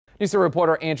News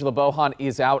reporter Angela Bohan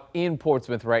is out in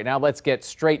Portsmouth right now. Let's get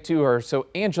straight to her. So,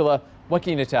 Angela, what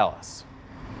can you tell us?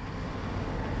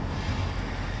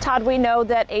 Todd, we know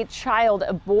that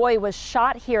a boy, was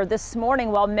shot here this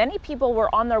morning while many people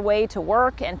were on their way to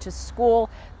work and to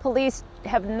school. Police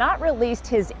have not released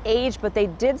his age, but they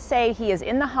did say he is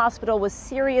in the hospital with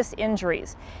serious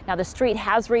injuries. Now, the street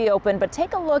has reopened, but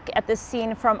take a look at this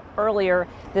scene from earlier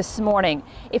this morning.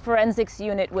 A forensics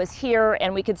unit was here,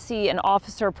 and we could see an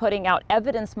officer putting out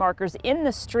evidence markers in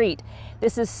the street.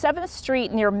 This is 7th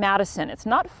Street near Madison. It's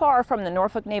not far from the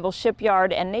Norfolk Naval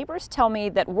Shipyard, and neighbors tell me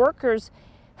that workers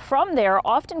from there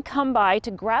often come by to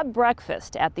grab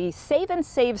breakfast at the Save and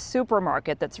Save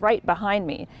supermarket that's right behind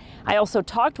me. I also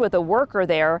talked with a worker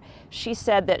there. She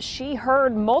said that she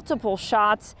heard multiple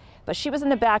shots, but she was in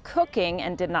the back cooking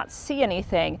and did not see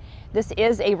anything. This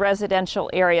is a residential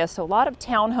area, so a lot of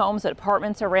townhomes and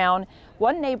apartments around.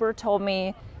 One neighbor told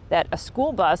me that a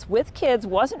school bus with kids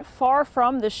wasn't far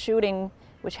from the shooting,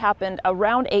 which happened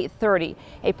around 8:30.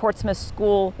 A Portsmouth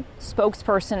school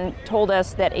spokesperson told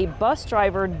us that a bus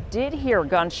driver did hear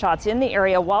gunshots in the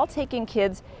area while taking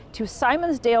kids to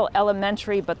Simonsdale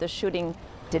Elementary, but the shooting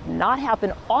did not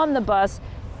happen on the bus,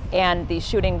 and the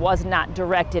shooting was not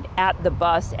directed at the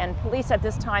bus. And police at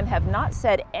this time have not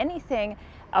said anything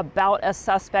about a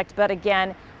suspect, but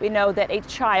again, we know that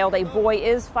a boy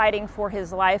is fighting for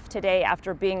his life today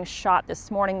after being shot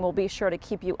this morning. We'll be sure to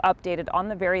keep you updated on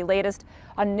the very latest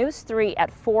on News 3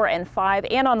 at 4 and 5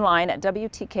 and online at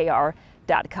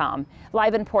WTKR.com.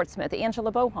 Live in Portsmouth,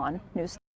 Angela Bohan, News 3.